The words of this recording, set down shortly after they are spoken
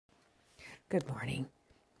Good morning.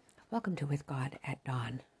 Welcome to With God at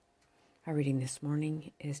Dawn. Our reading this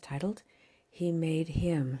morning is titled, He made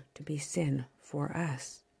him to be sin for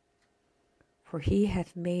us. For he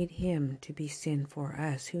hath made him to be sin for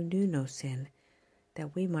us, who knew no sin,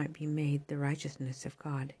 that we might be made the righteousness of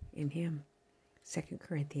God in him. 2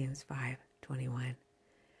 Corinthians 5:21.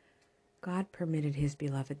 God permitted his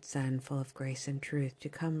beloved Son, full of grace and truth, to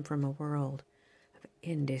come from a world of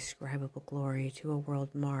indescribable glory to a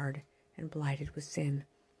world marred and blighted with sin,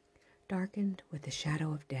 darkened with the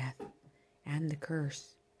shadow of death and the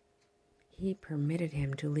curse. He permitted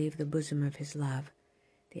him to leave the bosom of his love,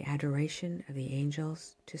 the adoration of the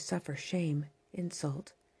angels, to suffer shame,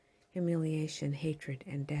 insult, humiliation, hatred,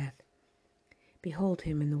 and death. Behold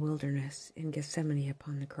him in the wilderness, in Gethsemane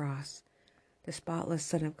upon the cross. The spotless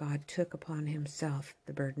Son of God took upon himself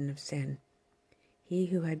the burden of sin. He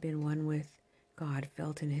who had been one with God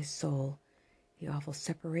felt in his soul the awful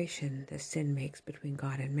separation that sin makes between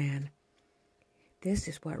God and man. This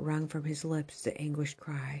is what wrung from his lips the anguished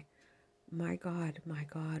cry, my God,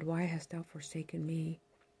 why hast thou forsaken me?"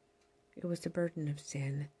 It was the burden of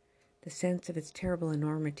sin, the sense of its terrible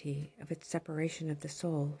enormity, of its separation of the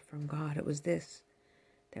soul from God. It was this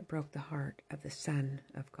that broke the heart of the Son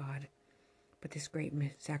of God. But this great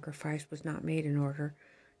sacrifice was not made in order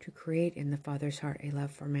to create in the Father's heart a love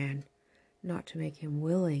for man, not to make him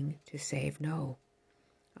willing to save. No.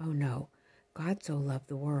 Oh no, God so loved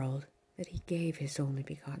the world that he gave his only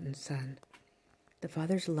begotten Son. The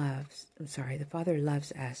Father loves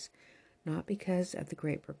us, not because of the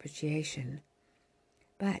great propitiation,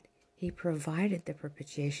 but he provided the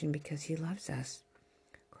propitiation because he loves us.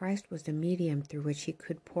 Christ was the medium through which he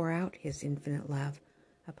could pour out his infinite love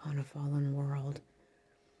upon a fallen world.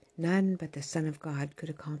 None but the Son of God could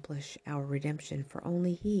accomplish our redemption, for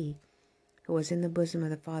only he who was in the bosom of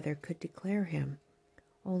the Father could declare him.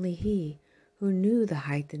 Only he who knew the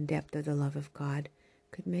height and depth of the love of God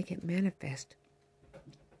could make it manifest.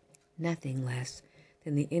 Nothing less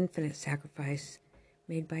than the infinite sacrifice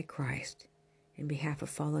made by Christ in behalf of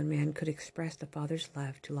fallen man could express the Father's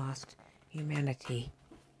love to lost humanity.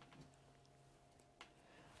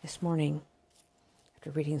 This morning, after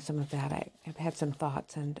reading some of that, I've had some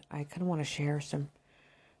thoughts, and I kind of want to share some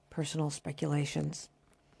personal speculations.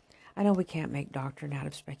 I know we can't make doctrine out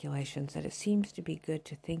of speculations, that it seems to be good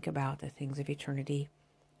to think about the things of eternity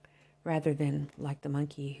rather than like the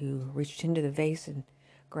monkey who reached into the vase and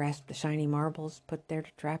grasped the shiny marbles put there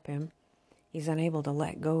to trap him. He's unable to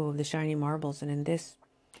let go of the shiny marbles, and in this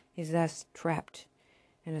is thus trapped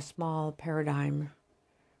in a small paradigm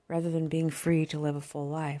rather than being free to live a full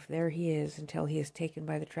life. There he is until he is taken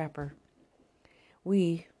by the trapper.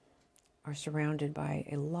 We are surrounded by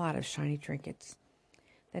a lot of shiny trinkets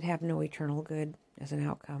that have no eternal good as an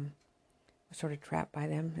outcome. We're sort of trapped by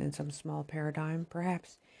them in some small paradigm.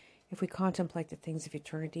 Perhaps if we contemplate the things of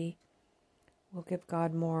eternity, we'll give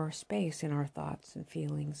God more space in our thoughts and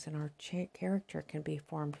feelings, and our character can be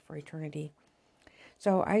formed for eternity.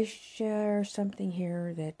 So I share something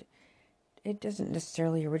here that it doesn't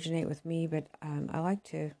necessarily originate with me, but I like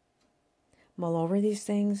to mull over these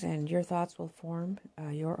things, and your thoughts will form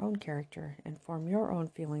your own character and form your own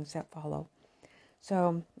feelings that follow.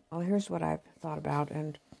 So, here's what I've thought about,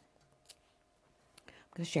 and I'm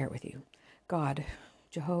going to share it with you. God,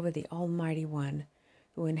 Jehovah, the Almighty One,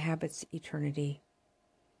 who inhabits eternity,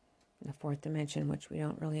 in the fourth dimension, which we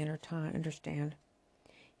don't really understand.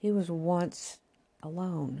 He was once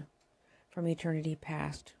alone from eternity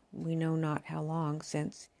past. We know not how long,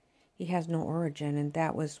 since he has no origin, and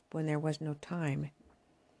that was when there was no time.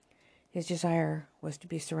 His desire was to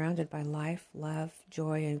be surrounded by life, love,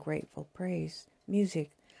 joy, and grateful praise,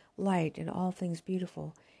 music, light, and all things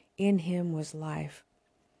beautiful. In him was life.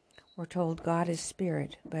 We're told God is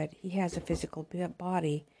spirit, but he has a physical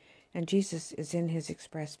body, and Jesus is in his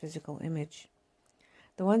express physical image.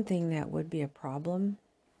 The one thing that would be a problem,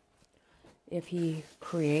 if he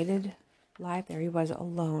created life, there he was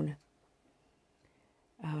alone,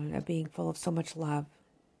 a being full of so much love.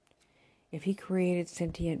 If he created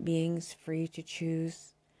sentient beings free to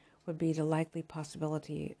choose, would be the likely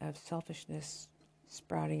possibility of selfishness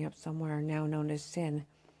sprouting up somewhere now known as sin,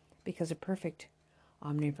 because a perfect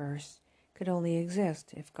omniverse could only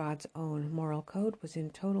exist if God's own moral code was in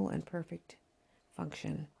total and perfect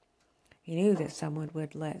function. He knew that someone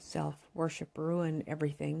would let self-worship ruin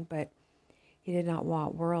everything, but he did not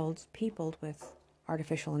want worlds peopled with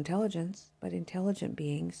artificial intelligence, but intelligent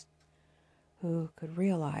beings who could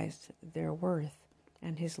realize their worth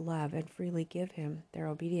and his love and freely give him their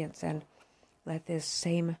obedience, and let this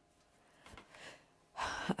same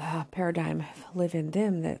paradigm live in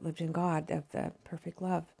them that lived in God, of the perfect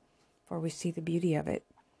love for we see the beauty of it.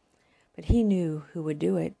 But he knew who would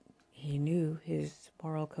do it. He knew his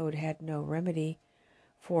moral code had no remedy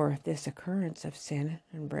for this occurrence of sin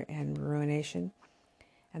and ruination,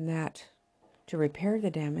 and that to repair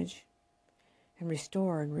the damage and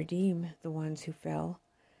restore and redeem the ones who fell,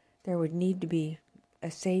 there would need to be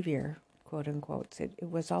a savior, quote unquote.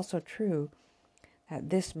 It was also true that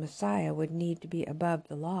this Messiah would need to be above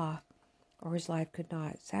the law, or his life could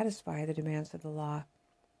not satisfy the demands of the law.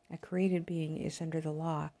 A created being is under the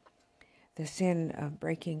law. The sin of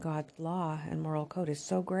breaking God's law and moral code is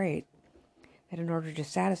so great that in order to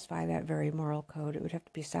satisfy that very moral code, it would have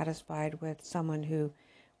to be satisfied with someone who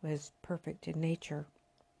was perfect in nature.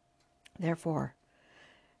 Therefore,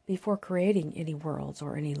 before creating any worlds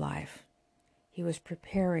or any life, he was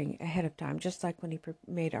preparing ahead of time, just like when he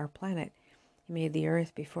made our planet. He made the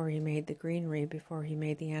earth before he made the greenery, before he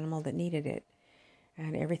made the animal that needed it,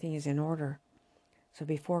 and everything is in order. So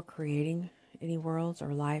before creating any worlds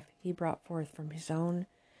or life, he brought forth from his own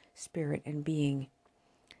spirit and being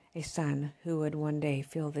a son who would one day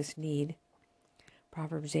fill this need.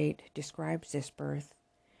 Proverbs 8 describes this birth.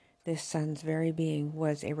 This son's very being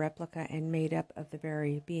was a replica and made up of the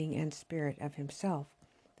very being and spirit of himself.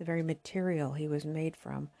 The very material he was made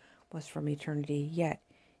from was from eternity, yet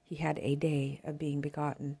he had a day of being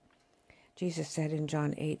begotten. Jesus said in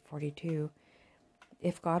John 8:42,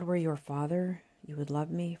 "If God were your Father, you would love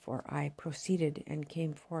me, for I proceeded and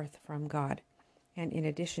came forth from God." And in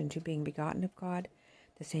addition to being begotten of God,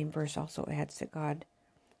 the same verse also adds that God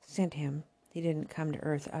sent him. He didn't come to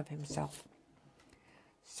earth of himself.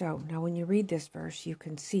 So now when you read this verse, you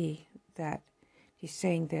can see that he's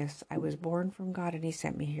saying this: I was born from God and he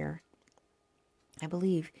sent me here. I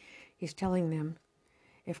believe he's telling them,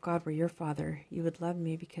 if God were your father, you would love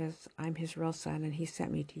me because I'm his real son and he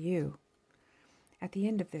sent me to you. At the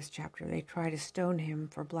end of this chapter, they try to stone him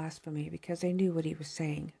for blasphemy because they knew what he was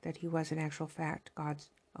saying, that he was in actual fact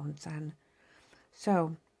God's own son.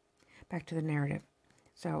 So, back to the narrative.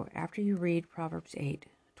 So, after you read Proverbs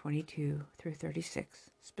 8:22 through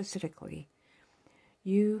 36, specifically,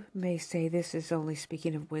 you may say this is only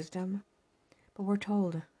speaking of wisdom, but we're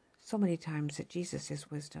told so many times that Jesus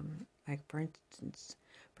is wisdom. Like, for instance,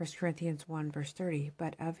 1 Corinthians 1 verse 30,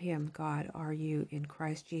 "But of him, God, are you in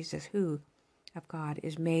Christ Jesus, who of God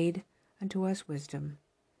is made unto us wisdom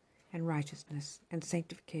and righteousness and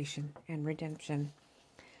sanctification and redemption."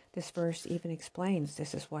 This verse even explains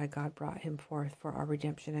this is why God brought him forth for our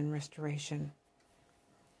redemption and restoration.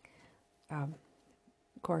 Of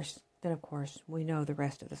course, we know the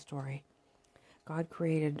rest of the story. God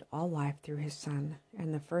created all life through his Son,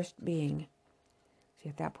 and the first being, see,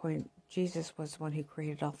 at that point, Jesus was the one who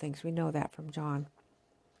created all things. We know that from John.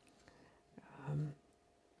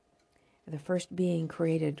 The first being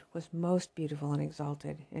created was most beautiful and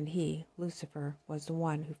exalted, and he, Lucifer, was the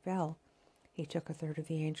one who fell. He took a third of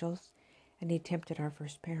the angels, and he tempted our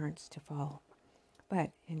first parents to fall.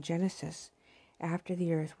 But in Genesis, after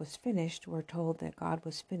the earth was finished, we're told that God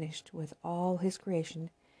was finished with all his creation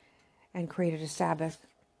and created a Sabbath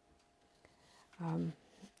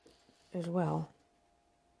as well.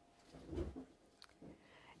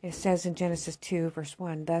 It says in Genesis 2, verse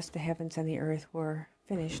 1, "Thus the heavens and the earth were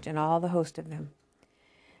finished, and all the host of them."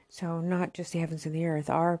 So not just the heavens and the earth,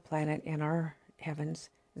 our planet and our heavens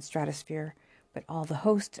and stratosphere, but all the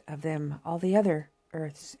host of them, all the other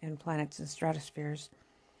earths and planets and stratospheres.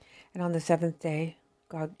 And on the seventh day,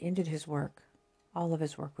 God ended his work, all of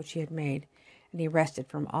his work which he had made, and he rested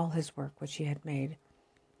from all his work which he had made.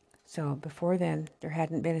 So before then, there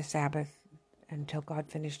hadn't been a Sabbath until God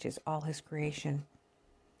finished all his creation.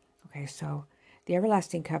 Okay, so the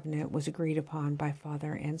everlasting covenant was agreed upon by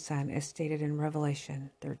Father and Son, as stated in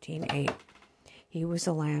Revelation 13:8. He was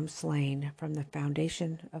the lamb slain from the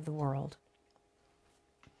foundation of the world.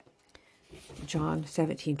 John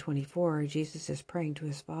 17:24, Jesus is praying to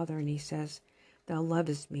his Father, and he says, "Thou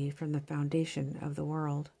lovest me from the foundation of the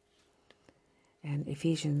world." And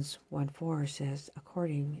Ephesians 1:4 says,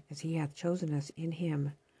 "According as he hath chosen us in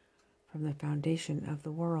him from the foundation of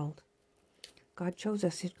the world." God chose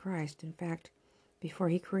us in Christ. In fact, before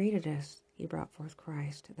he created us, he brought forth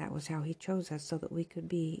Christ. That was how he chose us, so that we could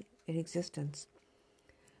be in existence.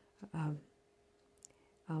 I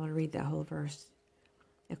want to read that whole verse.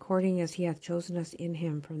 "According as he hath chosen us in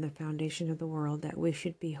him from the foundation of the world, that we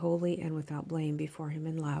should be holy and without blame before him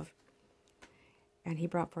in love." And he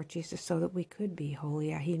brought forth Jesus so that we could be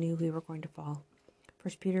holy. He knew we were going to fall.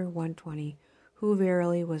 1 Peter 1:20, "Who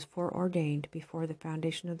verily was foreordained before the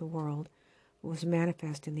foundation of the world, was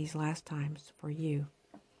manifest in these last times for you."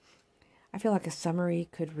 I feel like a summary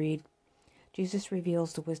could read, Jesus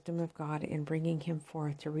reveals the wisdom of God in bringing him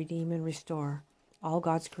forth to redeem and restore all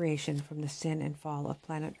God's creation from the sin and fall of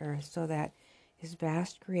planet Earth, so that his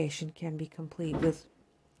vast creation can be complete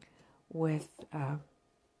with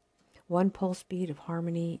one pulse beat of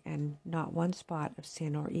harmony and not one spot of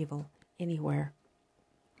sin or evil anywhere.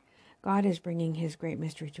 God is bringing his great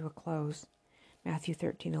mystery to a close. Matthew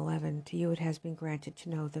 13:11, to you it has been granted to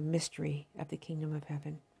know the mystery of the kingdom of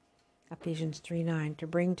heaven. Ephesians 3:9, to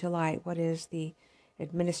bring to light what is the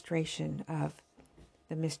administration of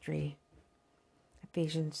the mystery.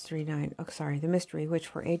 Ephesians 3:9, the mystery which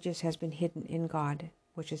for ages has been hidden in God,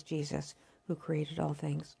 which is Jesus, who created all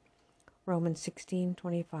things. Romans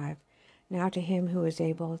 16:25, now to him who is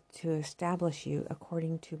able to establish you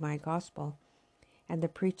according to my gospel and the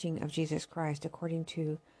preaching of Jesus Christ, according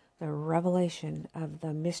to the revelation of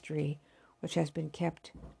the mystery which has been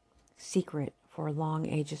kept secret for long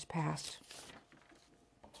ages past.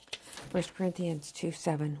 1 Corinthians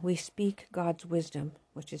 2:7, we speak God's wisdom,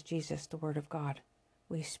 which is Jesus, the Word of God.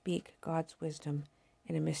 We speak God's wisdom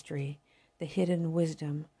in a mystery, the hidden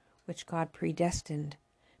wisdom which God predestined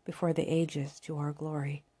before the ages to our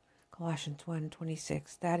glory. Colossians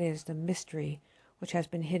 1:26, that is the mystery which has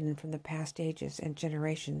been hidden from the past ages and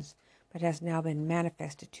generations, but has now been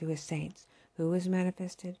manifested to his saints. Who is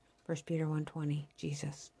manifested? 1 Peter 1:20,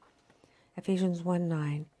 Jesus. Ephesians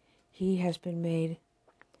 1:9, he has been made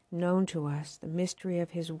known to us the mystery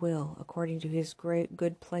of his will according to his great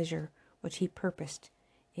good pleasure, which he purposed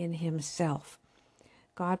in himself.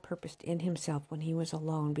 God purposed in himself when he was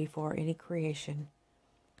alone before any creation.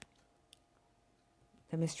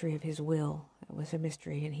 The mystery of his will, it was a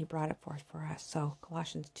mystery, and he brought it forth for us. So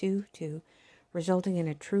Colossians 2:2, resulting in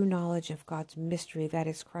a true knowledge of God's mystery, that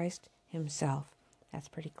is Christ himself. That's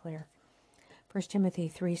pretty clear. 1 Timothy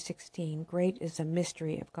 3:16, great is the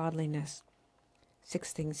mystery of godliness.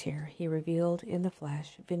 6 things here. He revealed in the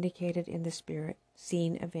flesh, vindicated in the spirit,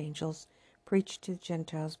 seen of angels, preached to the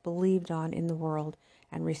Gentiles, believed on in the world,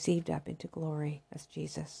 and received up into glory. That's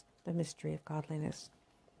Jesus, the mystery of godliness.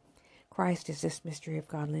 Christ is this mystery of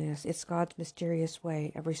godliness. It's God's mysterious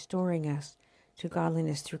way of restoring us to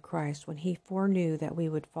godliness through Christ when he foreknew that we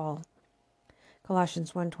would fall.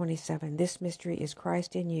 Colossians 1:27, this mystery is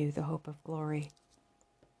Christ in you, the hope of glory.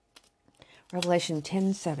 Revelation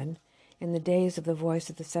 10:7, in the days of the voice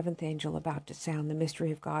of the seventh angel about to sound, the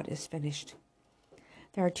mystery of God is finished.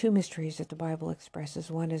 There are two mysteries that the Bible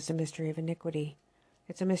expresses. One is the mystery of iniquity.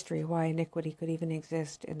 It's a mystery why iniquity could even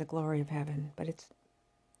exist in the glory of heaven, but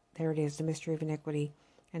there it is, the mystery of iniquity.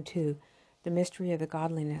 And two, the mystery of the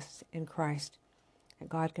godliness in Christ, that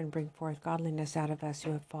God can bring forth godliness out of us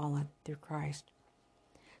who have fallen through Christ.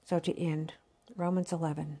 So to end, Romans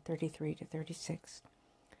 11:33-36.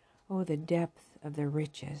 Oh, the depth of the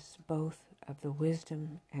riches, both of the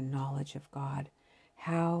wisdom and knowledge of God.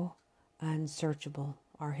 How unsearchable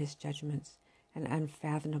are his judgments and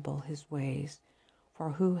unfathomable his ways.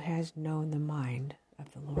 For who has known the mind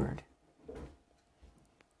of the Lord?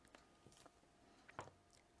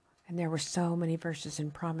 And there were so many verses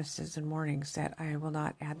and promises and warnings that I will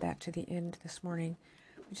not add that to the end this morning.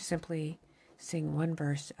 We just simply sing one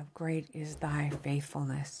verse of great is thy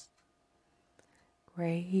faithfulness.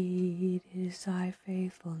 Great is thy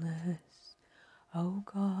faithfulness, O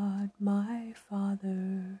God, my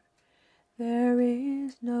Father. There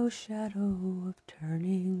is no shadow of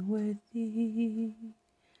turning with thee.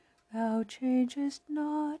 Thou changest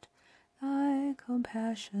not, thy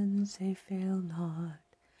compassions, they fail not.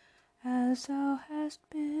 As thou hast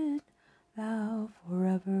been, thou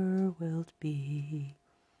forever wilt be.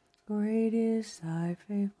 Great is thy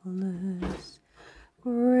faithfulness,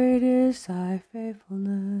 great is thy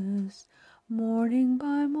faithfulness. Morning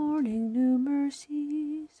by morning new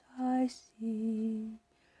mercies I see.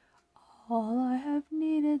 All I have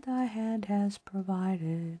needed thy hand has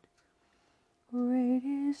provided. Great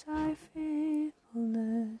is thy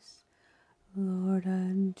faithfulness, Lord,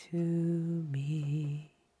 unto me.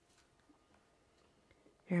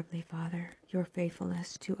 Heavenly Father, your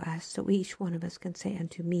faithfulness to us, so each one of us can say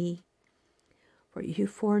unto me, for you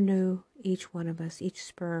foreknew each one of us, each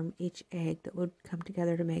sperm, each egg that would come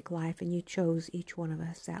together to make life, and you chose each one of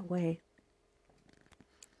us that way.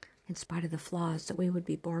 In spite of the flaws that we would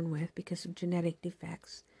be born with because of genetic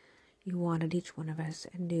defects, you wanted each one of us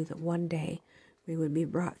and knew that one day we would be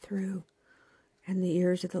brought through and the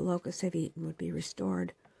years that the locusts have eaten would be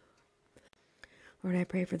restored. Lord, I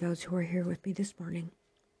pray for those who are here with me this morning,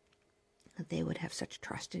 that they would have such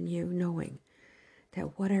trust in you, knowing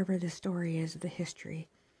that whatever the story is of the history,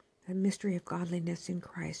 the mystery of godliness in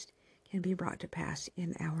Christ can be brought to pass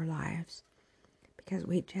in our lives, because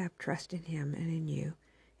we have trust in him and in you.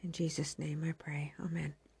 In Jesus' name I pray.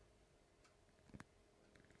 Amen.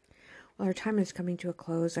 Well, our time is coming to a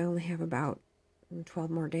close. I only have about 12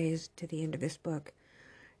 more days to the end of this book.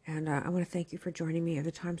 And I want to thank you for joining me at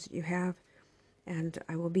the times that you have. And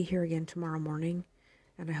I will be here again tomorrow morning.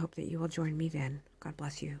 And I hope that you will join me then. God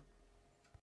bless you.